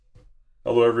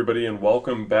Hello, everybody, and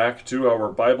welcome back to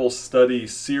our Bible study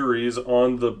series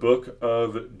on the book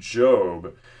of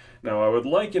Job. Now, I would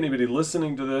like anybody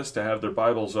listening to this to have their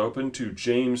Bibles open to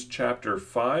James chapter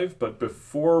 5, but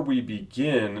before we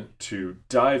begin to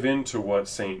dive into what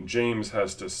St. James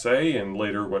has to say and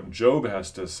later what Job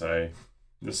has to say,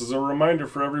 this is a reminder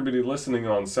for everybody listening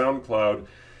on SoundCloud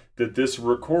that this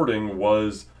recording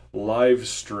was live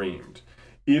streamed.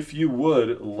 If you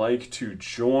would like to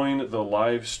join the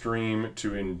live stream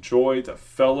to enjoy the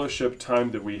fellowship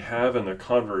time that we have and the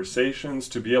conversations,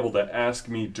 to be able to ask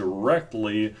me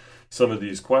directly some of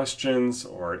these questions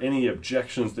or any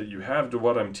objections that you have to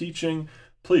what I'm teaching,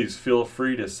 please feel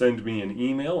free to send me an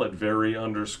email at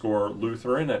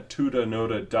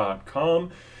very_Lutheran@tutanota.com,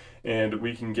 and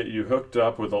we can get you hooked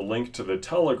up with a link to the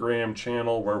Telegram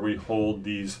channel where we hold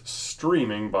these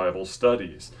streaming Bible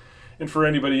studies. And for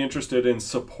anybody interested in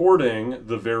supporting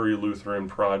the Very Lutheran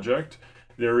Project,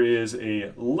 there is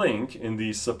a link in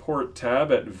the support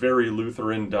tab at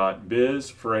verylutheran.biz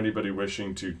for anybody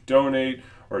wishing to donate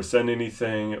or send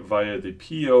anything via the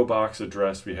P.O. Box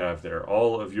address we have there.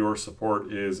 All of your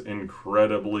support is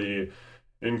incredibly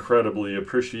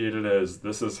appreciated, as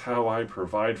this is how I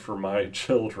provide for my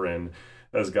children,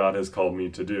 as God has called me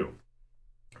to do.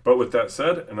 But with that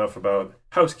said, enough about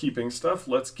housekeeping stuff.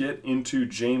 Let's get into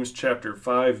James chapter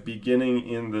 5, beginning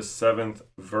in the 7th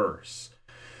verse.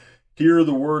 Hear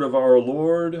the word of our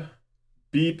Lord.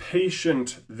 Be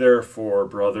patient, therefore,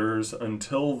 brothers,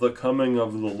 until the coming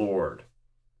of the Lord.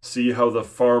 See how the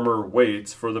farmer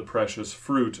waits for the precious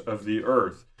fruit of the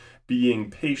earth,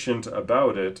 being patient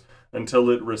about it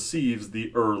until it receives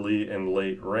the early and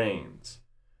late rains.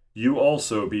 You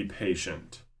also be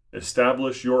patient.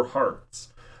 Establish your hearts.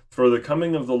 For the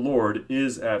coming of the Lord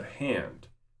is at hand.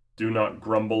 Do not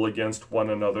grumble against one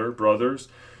another, brothers,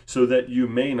 so that you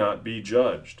may not be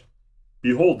judged.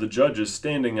 Behold, the judge is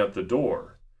standing at the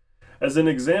door. As an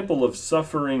example of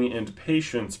suffering and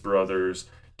patience, brothers,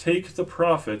 take the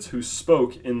prophets who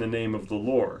spoke in the name of the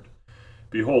Lord.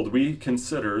 Behold, we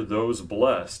consider those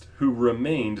blessed who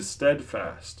remained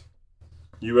steadfast.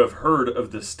 You have heard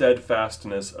of the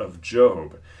steadfastness of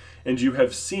Job, and you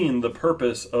have seen the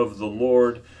purpose of the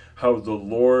Lord, how the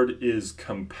Lord is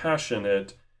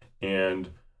compassionate and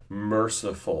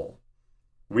merciful.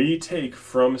 We take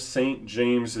from St.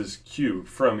 James's cue,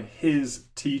 from his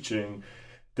teaching,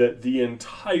 that the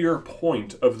entire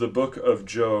point of the book of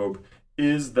Job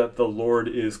is that the Lord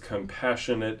is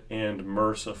compassionate and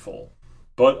merciful.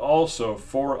 But also,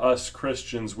 for us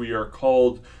Christians, we are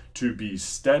called to be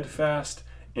steadfast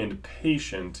and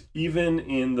patient, even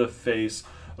in the face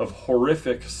of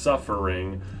horrific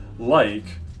suffering,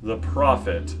 like the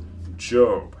prophet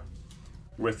Job.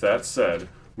 With that said,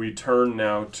 we turn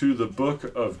now to the book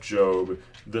of Job,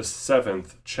 the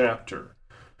 7th chapter.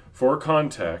 For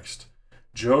context,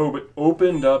 Job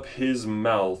opened up his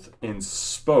mouth and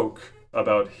spoke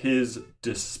about his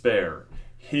despair,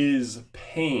 his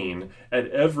pain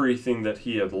at everything that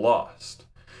he had lost.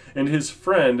 And his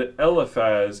friend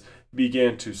Eliphaz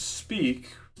began to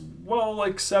speak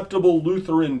acceptable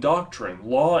Lutheran doctrine,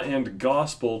 law and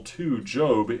gospel to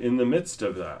Job in the midst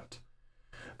of that.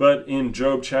 But in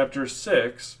Job chapter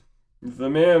 6, the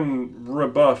man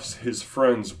rebuffs his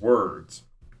friend's words,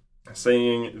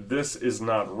 saying, "This is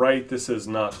not right, this is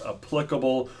not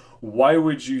applicable. Why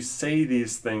would you say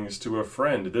these things to a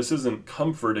friend? This isn't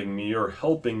comforting me or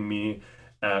helping me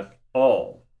at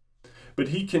all." But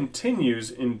he continues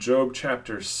in Job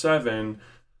chapter 7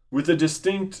 with a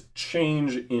distinct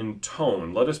change in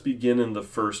tone. Let us begin in the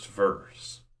first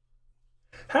verse.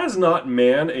 Has not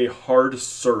man a hard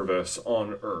service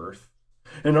on earth?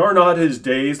 And are not his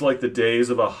days like the days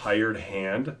of a hired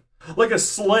hand? Like a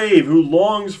slave who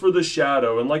longs for the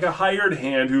shadow, and like a hired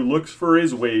hand who looks for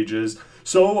his wages,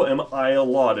 so am I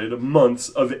allotted months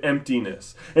of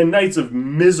emptiness, and nights of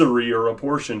misery are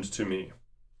apportioned to me.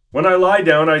 When I lie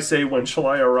down, I say, when shall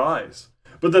I arise?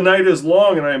 But the night is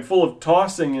long, and I am full of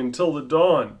tossing until the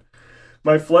dawn.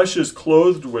 My flesh is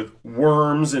clothed with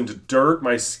worms and dirt.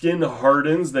 My skin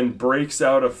hardens, then breaks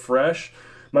out afresh.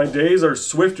 My days are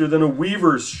swifter than a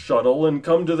weaver's shuttle, and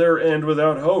come to their end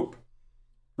without hope.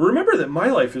 Remember that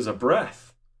my life is a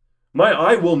breath. My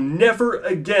eye will never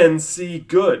again see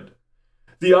good.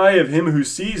 The eye of him who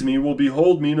sees me will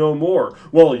behold me no more.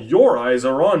 While your eyes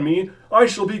are on me, I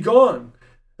shall be gone.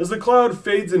 As the cloud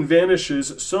fades and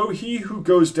vanishes, so he who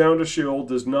goes down to Sheol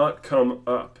does not come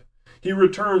up. He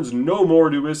returns no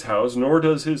more to his house, nor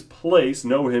does his place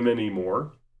know him any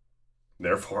more.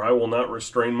 Therefore I will not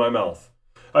restrain my mouth.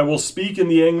 I will speak in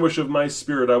the anguish of my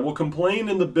spirit. I will complain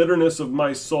in the bitterness of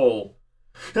my soul.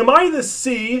 Am I the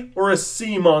sea or a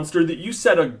sea monster that you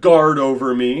set a guard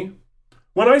over me?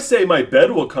 When I say my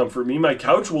bed will comfort me, my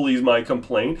couch will ease my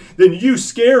complaint, then you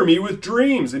scare me with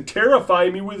dreams and terrify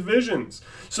me with visions,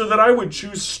 so that I would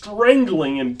choose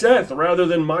strangling and death rather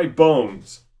than my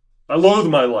bones. I loathe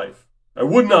my life. I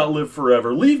would not live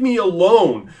forever. Leave me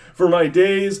alone, for my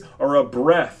days are a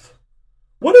breath.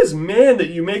 What is man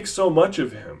that you make so much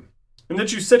of him, and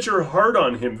that you set your heart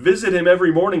on him, visit him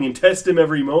every morning and test him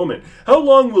every moment? How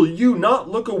long will you not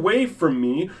look away from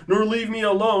me, nor leave me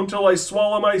alone till I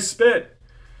swallow my spit?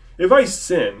 If I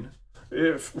sin,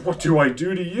 what do I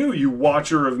do to you, you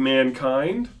watcher of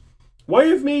mankind? Why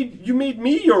have you made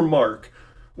me your mark?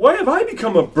 Why have I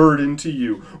become a burden to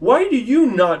you? Why do you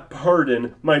not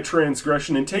pardon my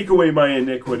transgression and take away my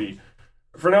iniquity?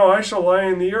 For now I shall lie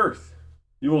in the earth.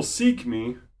 You will seek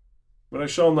me, but I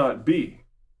shall not be.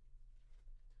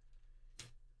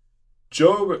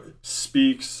 Job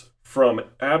speaks from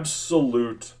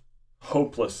absolute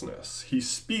hopelessness. He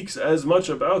speaks as much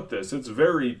about this. It's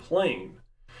very plain.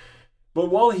 But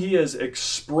while he has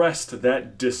expressed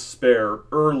that despair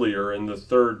earlier in the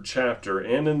 3rd chapter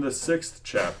and in the 6th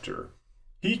chapter,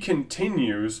 he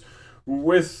continues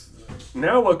with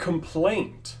now a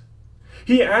complaint.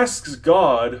 He asks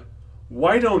God,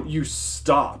 why don't you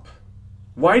stop?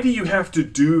 Why do you have to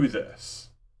do this?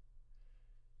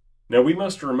 Now we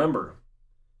must remember,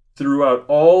 throughout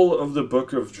all of the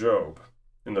book of Job,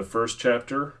 in the 1st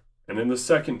chapter, and in the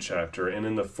 2nd chapter, and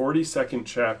in the 42nd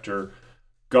chapter,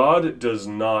 God does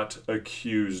not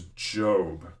accuse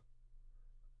Job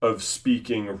of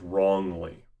speaking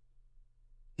wrongly.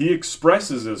 He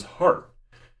expresses his heart,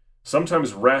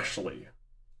 sometimes rashly,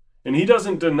 and he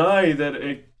doesn't deny that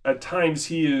at times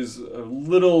he is a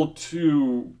little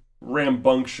too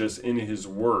rambunctious in his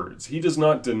words. He does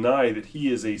not deny that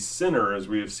he is a sinner, as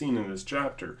we have seen in this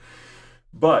chapter.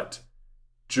 But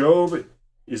Job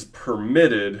is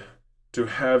permitted to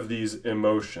have these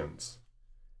emotions,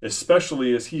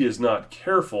 especially as he is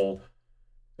careful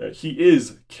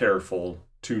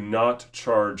to not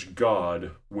charge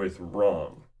God with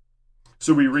wrong.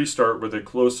 So we restart with a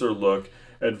closer look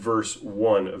at verse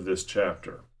 1 of this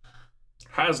chapter.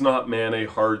 Has not man a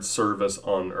hard service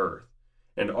on earth,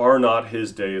 and are not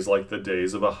his days like the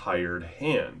days of a hired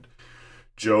hand?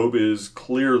 Job is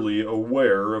clearly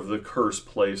aware of the curse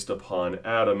placed upon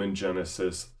Adam in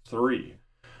Genesis 3.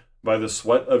 By the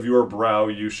sweat of your brow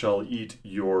you shall eat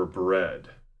your bread.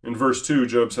 In verse 2,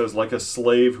 Job says, like a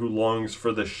slave who longs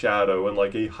for the shadow, and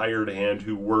like a hired hand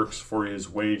who works for his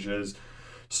wages,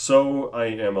 so I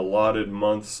am allotted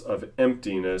months of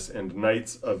emptiness, and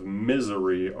nights of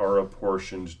misery are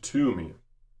apportioned to me.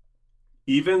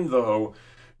 Even though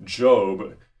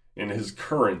Job, in his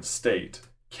current state,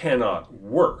 cannot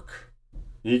work,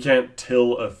 he can't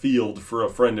till a field for a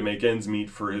friend to make ends meet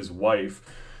for his wife,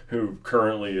 who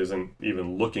currently isn't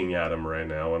even looking at him right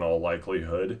now in all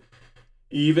likelihood.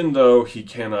 Even though he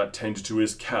cannot tend to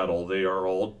his cattle, they are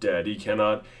all dead. He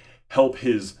cannot help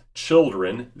his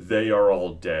children, they are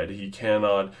all dead. He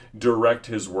cannot direct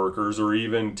his workers or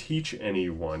even teach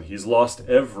anyone. He's lost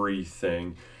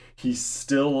everything. He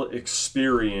still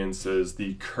experiences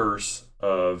the curse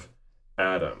of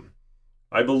Adam.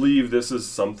 I believe this is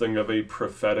something of a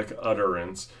prophetic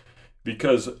utterance,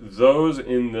 because those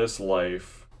in this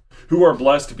life who are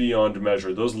blessed beyond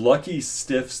measure, those lucky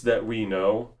stiffs that we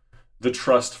know, the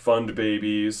trust fund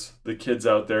babies, the kids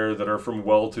out there that are from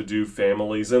well-to-do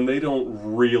families, and they don't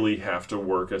really have to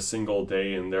work a single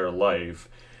day in their life,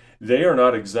 they are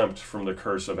not exempt from the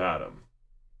curse of Adam.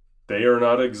 They are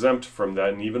not exempt from that,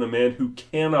 and even a man who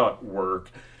cannot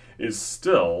work is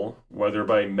still, whether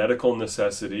by medical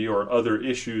necessity or other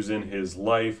issues in his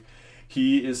life,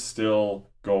 he is still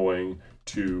going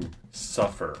to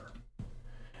suffer.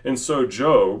 And so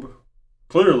Job,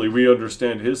 clearly we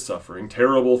understand his suffering.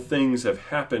 Terrible things have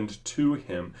happened to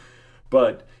him,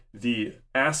 but the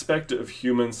aspect of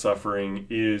human suffering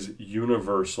is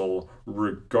universal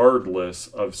regardless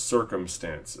of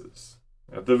circumstances.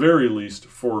 At the very least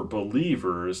for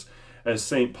believers, as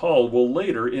St. Paul will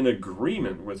later, in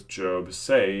agreement with Job,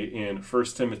 say in 1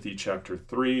 Timothy chapter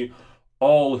 3,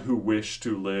 all who wish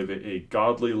to live a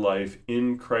godly life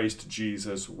in Christ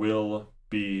Jesus will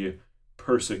be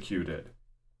persecuted.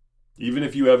 Even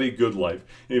if you have a good life,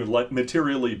 a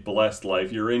materially blessed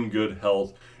life, you're in good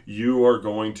health, you are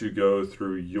going to go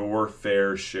through your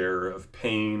fair share of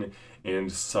pain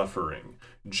and suffering.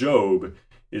 Job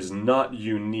is not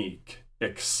unique,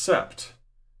 except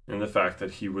in the fact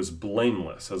that he was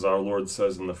blameless, as our Lord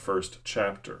says in the 1st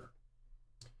chapter.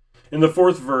 In the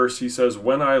 4th verse, he says,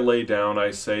 when I lay down,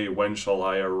 I say, when shall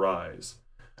I arise?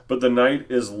 But the night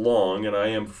is long, and I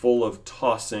am full of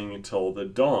tossing till the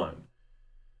dawn.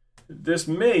 This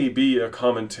may be a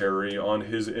commentary on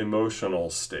his emotional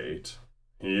state.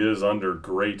 He is under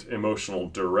great emotional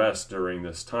duress during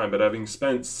this time, but having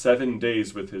spent 7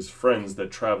 days with his friends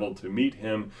that traveled to meet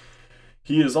him,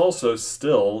 he is also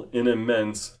still in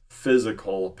immense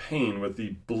physical pain with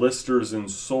the blisters and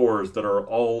sores that are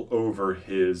all over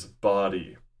his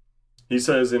body. He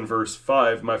says in verse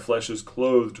 5, "My flesh is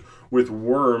clothed with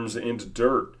worms and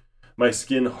dirt. My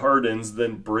skin hardens,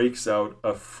 then breaks out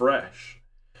afresh."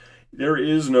 There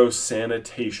is no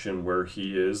sanitation where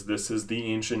he is. This is the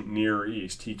ancient Near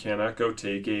East. He cannot go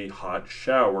take a hot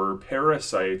shower.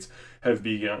 Parasites have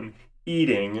begun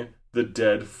eating the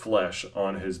dead flesh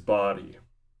on his body.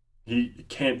 He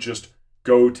can't just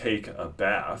go take a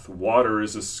bath. Water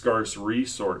is a scarce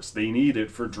resource. They need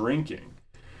it for drinking.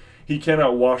 He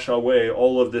cannot wash away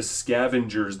all of the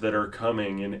scavengers that are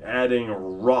coming and adding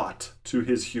rot to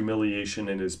his humiliation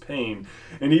and his pain.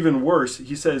 And even worse,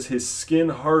 he says his skin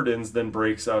hardens, then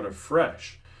breaks out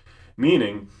afresh,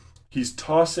 meaning he's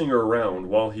tossing around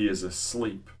while he is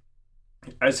asleep.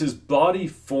 As his body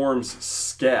forms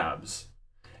scabs,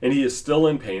 and he is still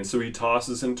in pain, so he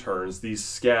tosses and turns, these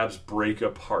scabs break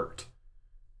apart.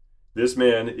 This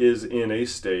man is in a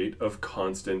state of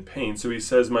constant pain. So he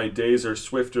says, "My days are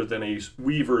swifter than a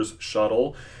weaver's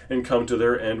shuttle and come to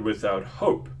their end without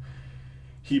hope."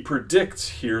 He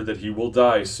predicts here that he will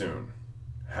die soon.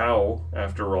 How,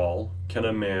 after all, can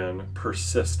a man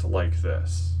persist like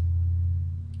this?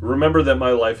 "Remember that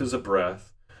my life is a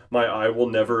breath. My eye will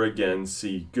never again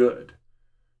see good."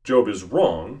 Job is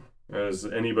wrong, as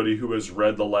anybody who has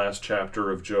read the last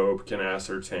chapter of Job can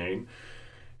ascertain.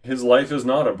 His life is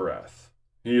not a breath.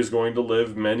 He is going to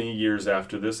live many years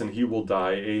after this, and he will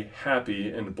die a happy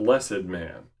and blessed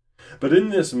man. But in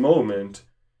this moment,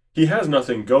 he has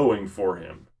nothing going for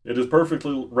him. It is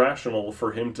perfectly rational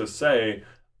for him to say,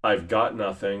 "I've got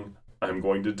nothing. I'm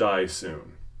going to die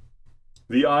soon.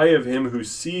 The eye of him who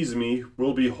sees me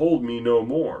will behold me no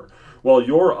more. While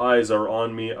your eyes are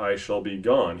on me, I shall be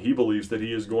gone." He believes that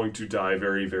he is going to die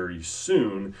very, very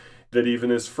soon, that even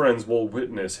his friends will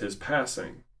witness his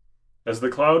passing. As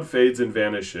the cloud fades and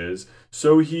vanishes,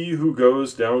 so he who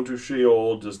goes down to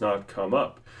Sheol does not come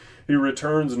up. He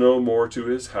returns no more to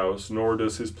his house, nor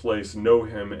does his place know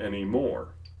him any more.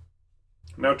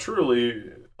 Now,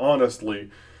 truly, honestly,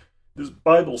 this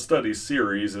Bible study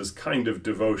series is kind of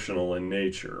devotional in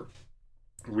nature.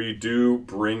 We do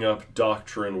bring up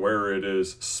doctrine where it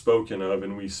is spoken of,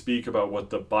 and we speak about what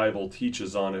the Bible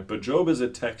teaches on it, but Job is a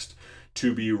text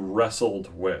to be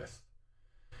wrestled with.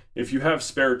 If you have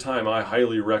spare time, I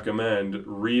highly recommend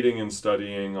reading and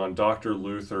studying on Dr.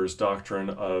 Luther's doctrine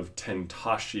of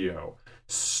tentatio,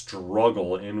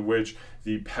 struggle, in which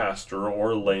the pastor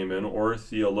or layman or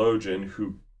theologian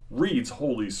who reads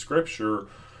Holy Scripture,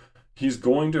 he's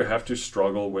going to have to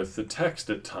struggle with the text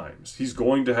at times. He's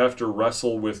going to have to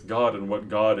wrestle with God and what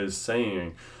God is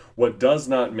saying. What does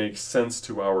not make sense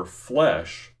to our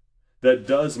flesh, that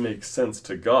does make sense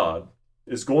to God,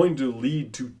 is going to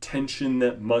lead to tension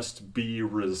that must be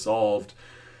resolved,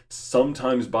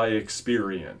 sometimes by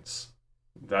experience.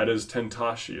 That is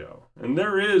tentatio. And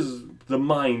there is the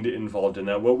mind involved in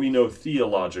that, what we know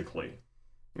theologically.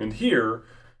 And here,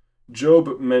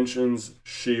 Job mentions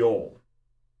Sheol.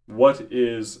 What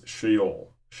is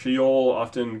Sheol? Sheol,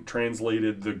 often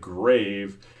translated the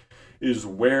grave, is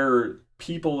where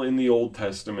people in the Old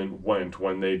Testament went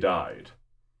when they died.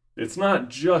 It's not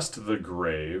just the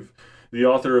grave. The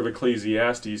author of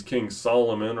Ecclesiastes, King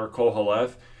Solomon or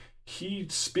Koheleth, he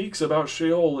speaks about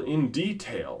Sheol in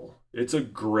detail. It's a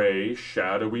gray,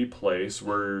 shadowy place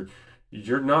where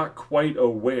you're not quite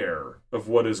aware of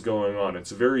what is going on.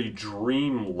 It's very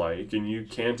dreamlike, and you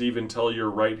can't even tell your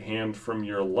right hand from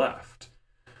your left.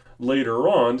 Later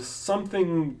on,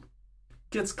 something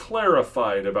gets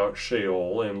clarified about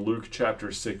Sheol in Luke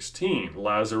chapter 16,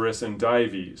 Lazarus and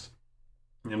Dives,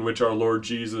 in which our Lord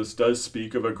Jesus does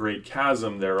speak of a great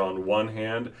chasm there. On one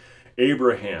hand,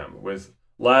 Abraham, with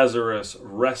Lazarus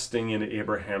resting in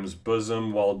Abraham's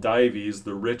bosom, while Dives,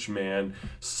 the rich man,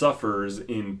 suffers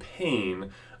in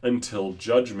pain until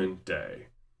Judgment Day.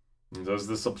 Does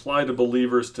this apply to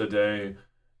believers today?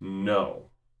 No.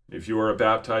 If you are a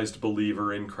baptized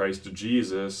believer in Christ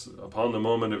Jesus, upon the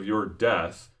moment of your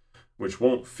death, which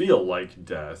won't feel like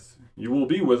death, you will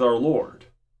be with our Lord.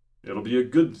 It'll be a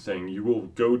good thing. You will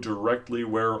go directly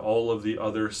where all of the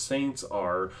other saints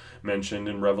are, mentioned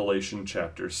in Revelation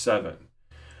chapter 7.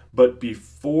 But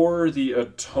before the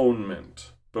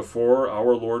atonement, before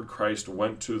our Lord Christ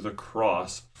went to the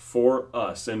cross for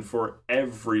us and for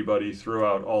everybody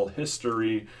throughout all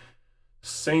history,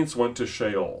 saints went to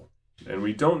Sheol. And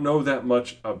we don't know that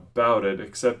much about it,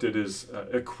 except it is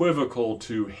equivocal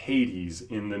to Hades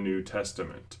in the New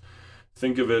Testament.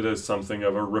 Think of it as something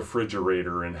of a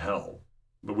refrigerator in hell.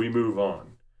 But we move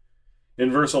on.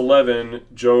 In verse 11,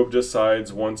 Job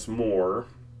decides once more,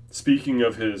 speaking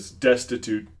of his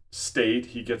destitute state,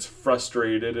 he gets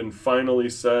frustrated and finally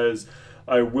says,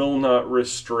 I will not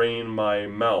restrain my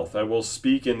mouth. I will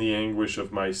speak in the anguish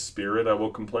of my spirit. I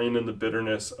will complain in the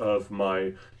bitterness of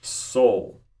my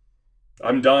soul.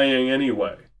 I'm dying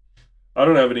anyway. I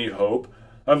don't have any hope.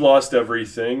 I've lost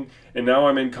everything, and now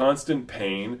I'm in constant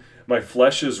pain. My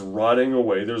flesh is rotting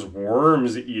away. There's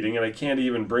worms eating, and I can't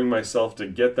even bring myself to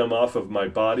get them off of my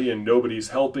body, and nobody's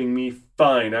helping me.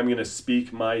 Fine, I'm going to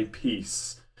speak my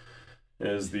piece,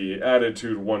 is the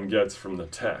attitude one gets from the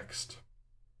text.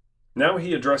 Now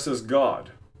he addresses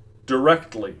God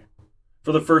directly.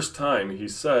 For the first time, he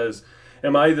says,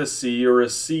 Am I the sea or a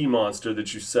sea monster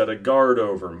that you set a guard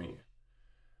over me?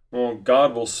 Well,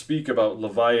 God will speak about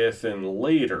Leviathan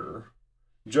later.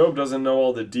 Job doesn't know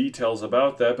all the details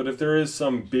about that, but if there is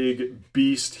some big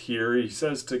beast here, he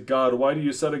says to God, Why do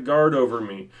you set a guard over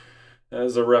me?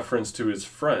 As a reference to his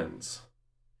friends.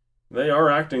 They are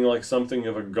acting like something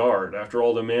of a guard. After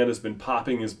all, the man has been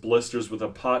popping his blisters with a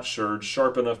potsherd,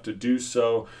 sharp enough to do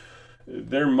so.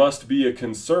 There must be a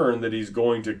concern that he's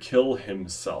going to kill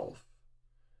himself.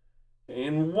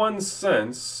 In one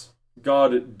sense,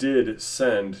 God did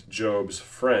send Job's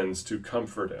friends to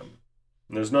comfort him.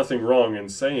 And there's nothing wrong in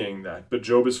saying that, but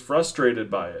Job is frustrated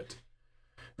by it.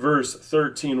 Verse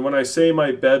 13, When I say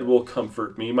my bed will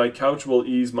comfort me, my couch will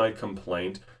ease my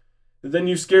complaint, then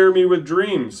you scare me with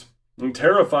dreams and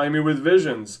terrify me with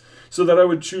visions, so that I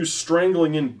would choose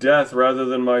strangling in death rather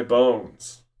than my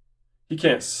bones. He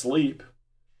can't sleep.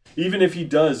 Even if he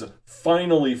does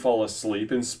finally fall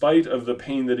asleep, in spite of the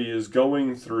pain that he is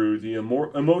going through, the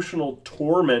emotional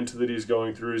torment that he's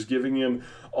going through is giving him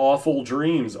awful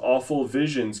dreams, awful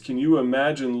visions. Can you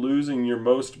imagine losing your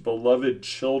most beloved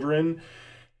children,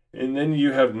 and then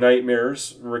you have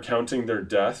nightmares recounting their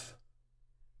death?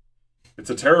 It's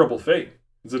a terrible fate.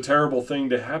 It's a terrible thing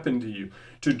to happen to you,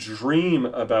 to dream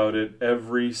about it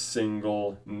every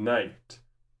single night.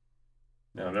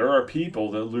 Now, there are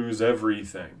people that lose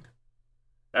everything.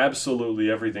 Absolutely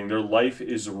everything. Their life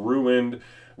is ruined,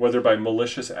 whether by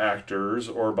malicious actors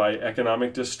or by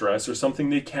economic distress or something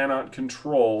they cannot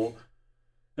control.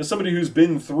 As somebody who's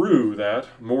been through that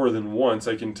more than once,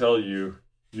 I can tell you,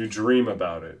 you dream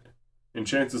about it. And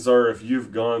chances are, if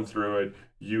you've gone through it,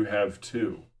 you have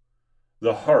too.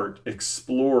 The heart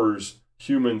explores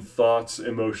human thoughts,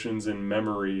 emotions, and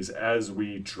memories as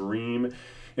we dream.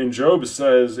 And Job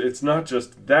says it's not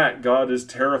just that. God is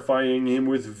terrifying him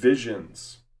with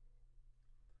visions.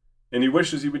 And he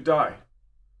wishes he would die.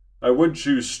 I would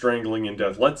choose strangling in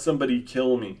death. Let somebody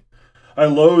kill me. I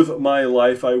loathe my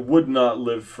life. I would not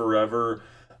live forever.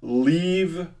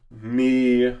 Leave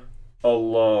me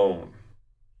alone.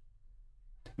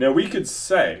 Now we could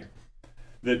say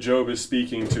that Job is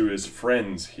speaking to his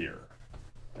friends here.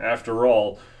 After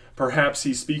all, perhaps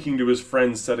he's speaking to his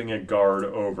friends setting a guard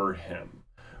over him.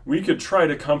 We could try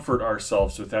to comfort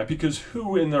ourselves with that, because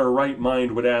who in their right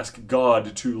mind would ask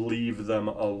God to leave them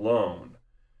alone?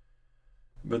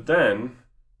 But then,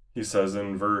 he says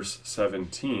in verse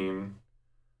 17,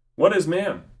 What is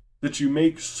man, that you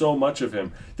make so much of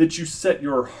him, that you set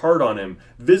your heart on him,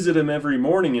 visit him every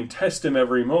morning and test him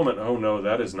every moment? Oh no,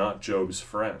 that is not Job's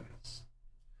friends.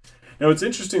 Now it's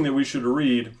interesting that we should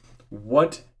read,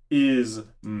 What is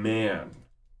man?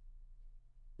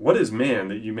 What is man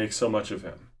that you make so much of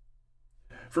him?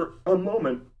 For a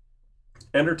moment,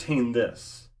 entertain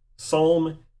this.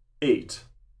 Psalm 8,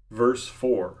 verse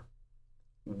 4.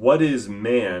 What is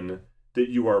man that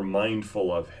you are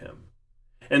mindful of him?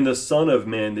 And the Son of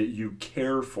Man that you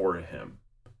care for him?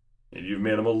 And you've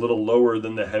made him a little lower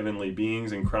than the heavenly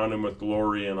beings and crowned him with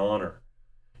glory and honor.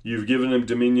 You've given him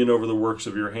dominion over the works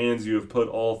of your hands. You have put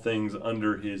all things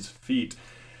under his feet.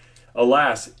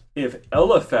 Alas, if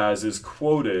Eliphaz is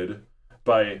quoted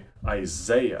by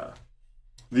Isaiah,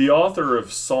 the author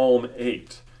of Psalm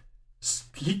 8,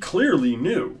 he clearly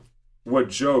knew what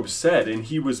Job said, and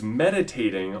he was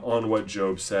meditating on what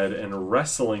Job said and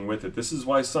wrestling with it. This is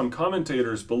why some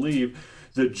commentators believe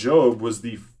that Job was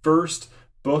the first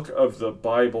book of the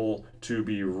Bible to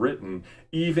be written.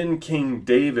 Even King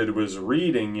David was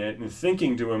reading it and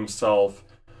thinking to himself,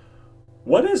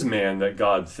 what is man that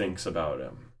God thinks about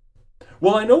him?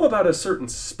 Well, I know about a certain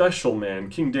special man,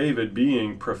 King David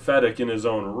being prophetic in his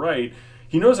own right.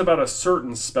 He knows about a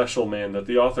certain special man that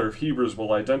the author of Hebrews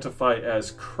will identify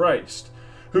as Christ.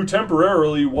 who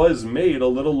temporarily was made a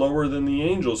little lower than the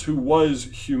angels, who was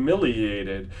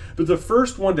humiliated. But the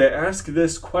first one to ask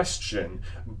this question,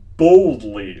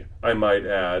 boldly, I might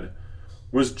add,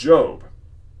 was Job.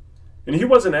 And he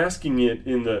wasn't asking it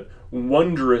in the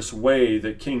wondrous way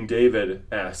that King David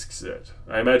asks it.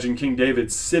 I imagine King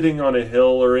David sitting on a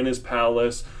hill or in his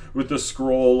palace with the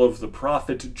scroll of the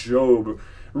prophet Job,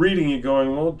 reading it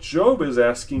going, well, Job is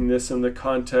asking this in the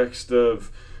context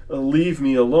of, leave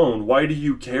me alone. Why do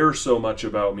you care so much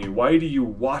about me? Why do you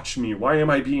watch me? Why am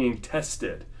I being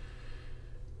tested?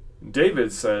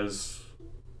 David says,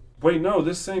 wait, no,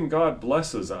 this same God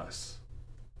blesses us.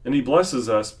 And he blesses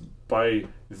us by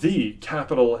the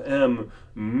capital M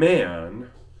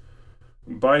man,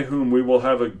 by whom we will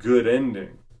have a good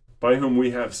ending, by whom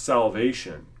we have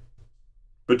salvation.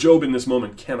 But Job in this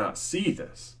moment cannot see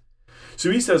this.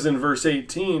 So he says in verse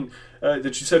 18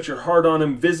 that you set your heart on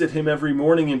him, visit him every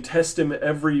morning, and test him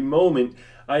every moment.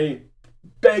 I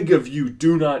beg of you,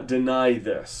 do not deny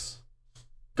this.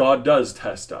 God does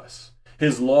test us.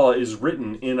 His law is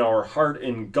written in our heart,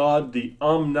 and God, the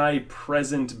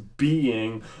omnipresent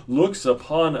being, looks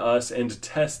upon us and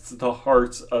tests the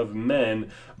hearts of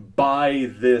men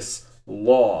by this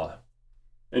law.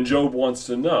 And Job wants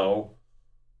to know,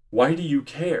 why do you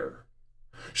care?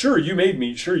 Sure, you made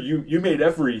me. Sure, you made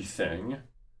everything.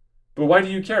 But why do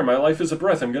you care? My life is a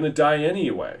breath. I'm going to die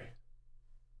anyway.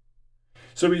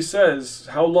 So he says,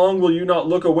 how long will you not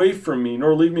look away from me,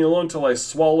 nor leave me alone till I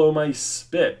swallow my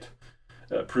spit?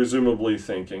 Presumably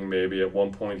thinking maybe at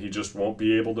one point he just won't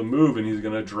be able to move and he's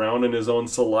going to drown in his own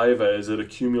saliva as it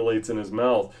accumulates in his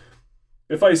mouth.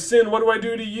 If I sin, what do I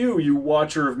do to you, you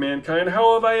watcher of mankind?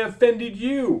 How have I offended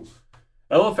you?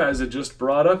 Eliphaz had just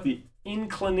brought up the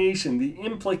inclination, the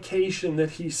implication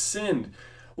that he sinned.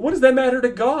 What does that matter to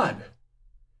God?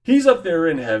 He's up there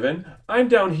in heaven. I'm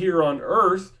down here on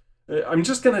earth. I'm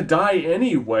just going to die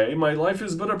anyway. My life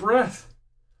is but a breath.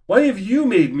 Why have you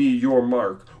made me your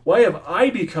mark? Why have I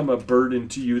become a burden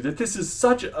to you that this is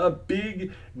such a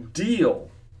big deal?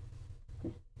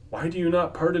 Why do you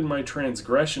not pardon my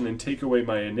transgression and take away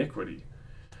my iniquity?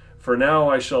 For now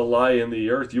I shall lie in the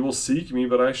earth. You will seek me,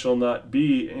 but I shall not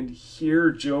be. And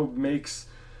here Job makes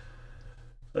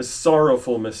a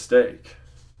sorrowful mistake.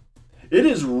 It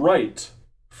is right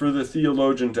for the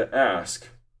theologian to ask,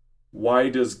 why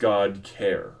does God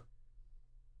care?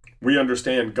 We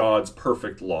understand God's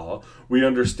perfect law. We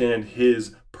understand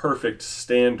his perfect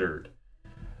standard.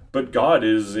 But God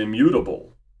is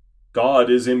immutable. God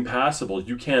is impassible.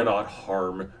 You cannot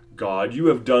harm God. You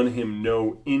have done him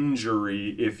no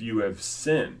injury if you have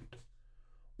sinned.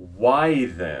 Why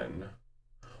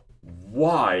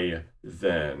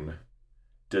then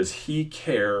does he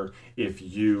care if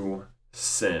you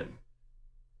sin?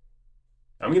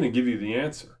 I'm going to give you the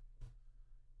answer.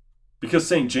 Because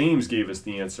St. James gave us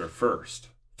the answer first.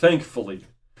 Thankfully,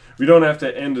 we don't have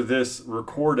to end this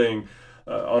recording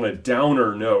on a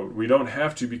downer note. We don't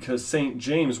have to, because St.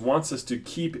 James wants us to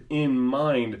keep in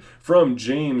mind from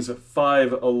James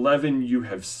 5:11, you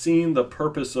have seen the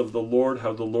purpose of the Lord,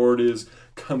 how the Lord is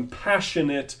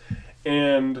compassionate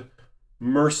and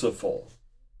merciful.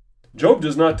 Job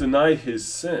does not deny his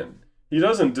sin. He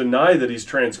doesn't deny that he's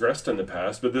transgressed in the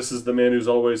past, but this is the man who's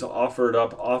always offered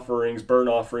up offerings, burnt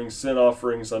offerings, sin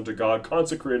offerings unto God,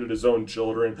 consecrated his own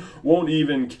children, won't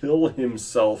even kill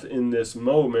himself in this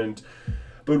moment.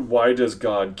 But why does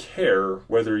God care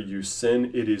whether you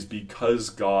sin? It is because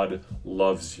God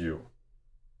loves you.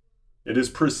 It is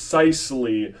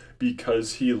precisely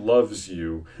because he loves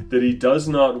you that he does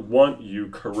not want you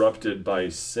corrupted by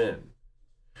sin.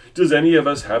 Does any of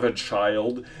us have a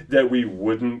child that we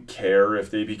wouldn't care if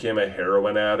they became a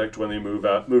heroin addict when they moved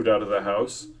out of the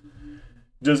house?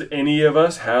 Does any of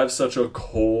us have such a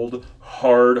cold,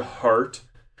 hard heart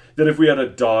that if we had a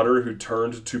daughter who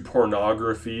turned to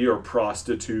pornography or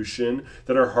prostitution,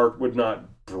 that our heart would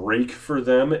not break for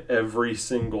them every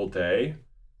single day?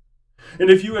 And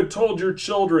if you had told your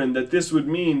children that this would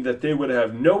mean that they would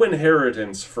have no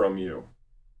inheritance from you,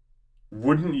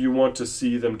 wouldn't you want to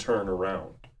see them turn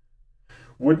around?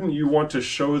 Wouldn't you want to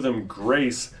show them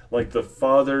grace like the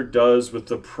Father does with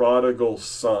the prodigal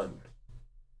son?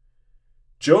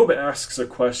 Job asks a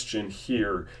question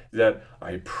here that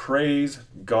I praise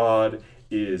God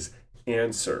is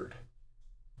answered.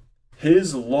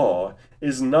 His law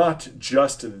is not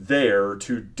just there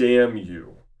to damn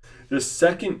you. The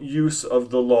second use of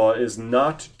the law is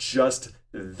not just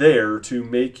there to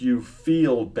make you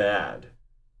feel bad.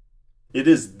 It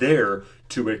is there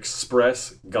to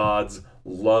express God's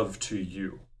love to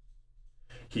you.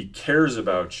 He cares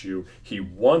about you. He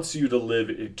wants you to live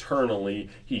eternally.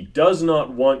 He does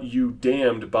not want you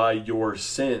damned by your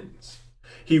sins.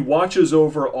 He watches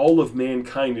over all of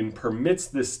mankind and permits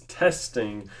this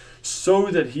testing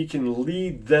so that he can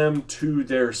lead them to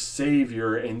their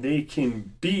Savior and they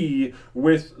can be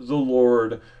with the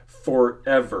Lord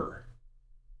forever.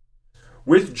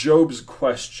 With Job's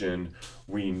question,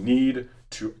 we need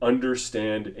to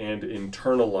understand and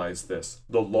internalize this.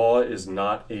 The law is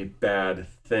not a bad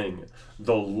thing.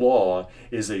 The law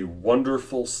is a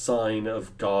wonderful sign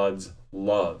of God's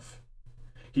love.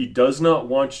 He does not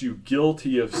want you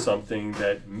guilty of something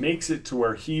that makes it to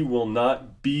where he will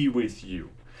not be with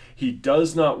you. He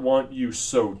does not want you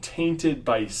so tainted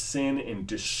by sin and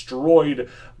destroyed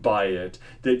by it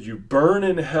that you burn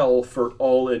in hell for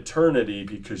all eternity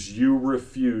because you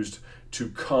refused to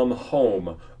come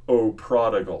home, O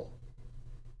prodigal.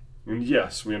 And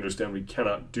yes, we understand we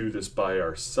cannot do this by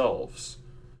ourselves.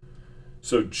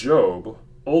 So Job,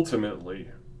 ultimately,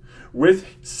 with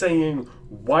saying,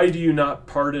 "Why do you not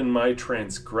pardon my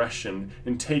transgression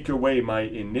and take away my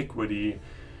iniquity?"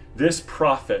 this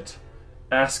prophet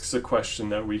asks a question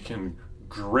that we can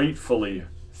gratefully,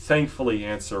 thankfully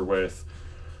answer with,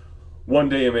 one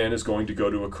day a man is going to go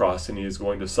to a cross and he is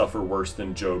going to suffer worse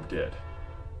than Job did.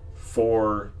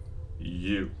 For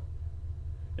you.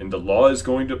 And the law is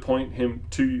going to point him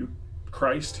to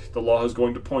Christ. The law is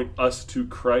going to point us to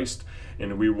Christ,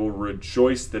 and we will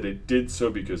rejoice that it did so,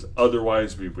 because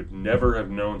otherwise we would never have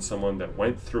known someone that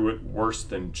went through it worse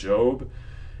than Job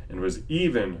and was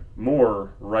even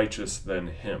more righteous than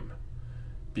him,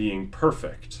 being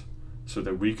perfect so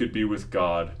that we could be with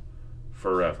God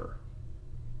forever.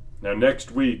 Now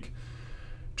next week,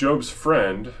 Job's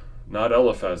friend, not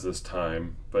Eliphaz this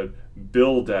time, but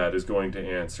Bildad is going to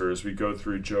answer as we go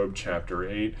through Job chapter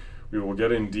 8. We will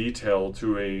get in detail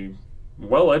to a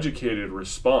well-educated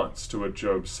response to what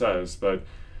Job says, but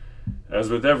as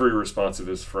with every response of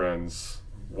his friends,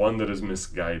 one that is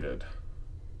misguided.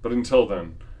 But until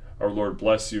then, our Lord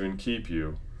bless you and keep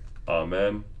you.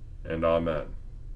 Amen and amen.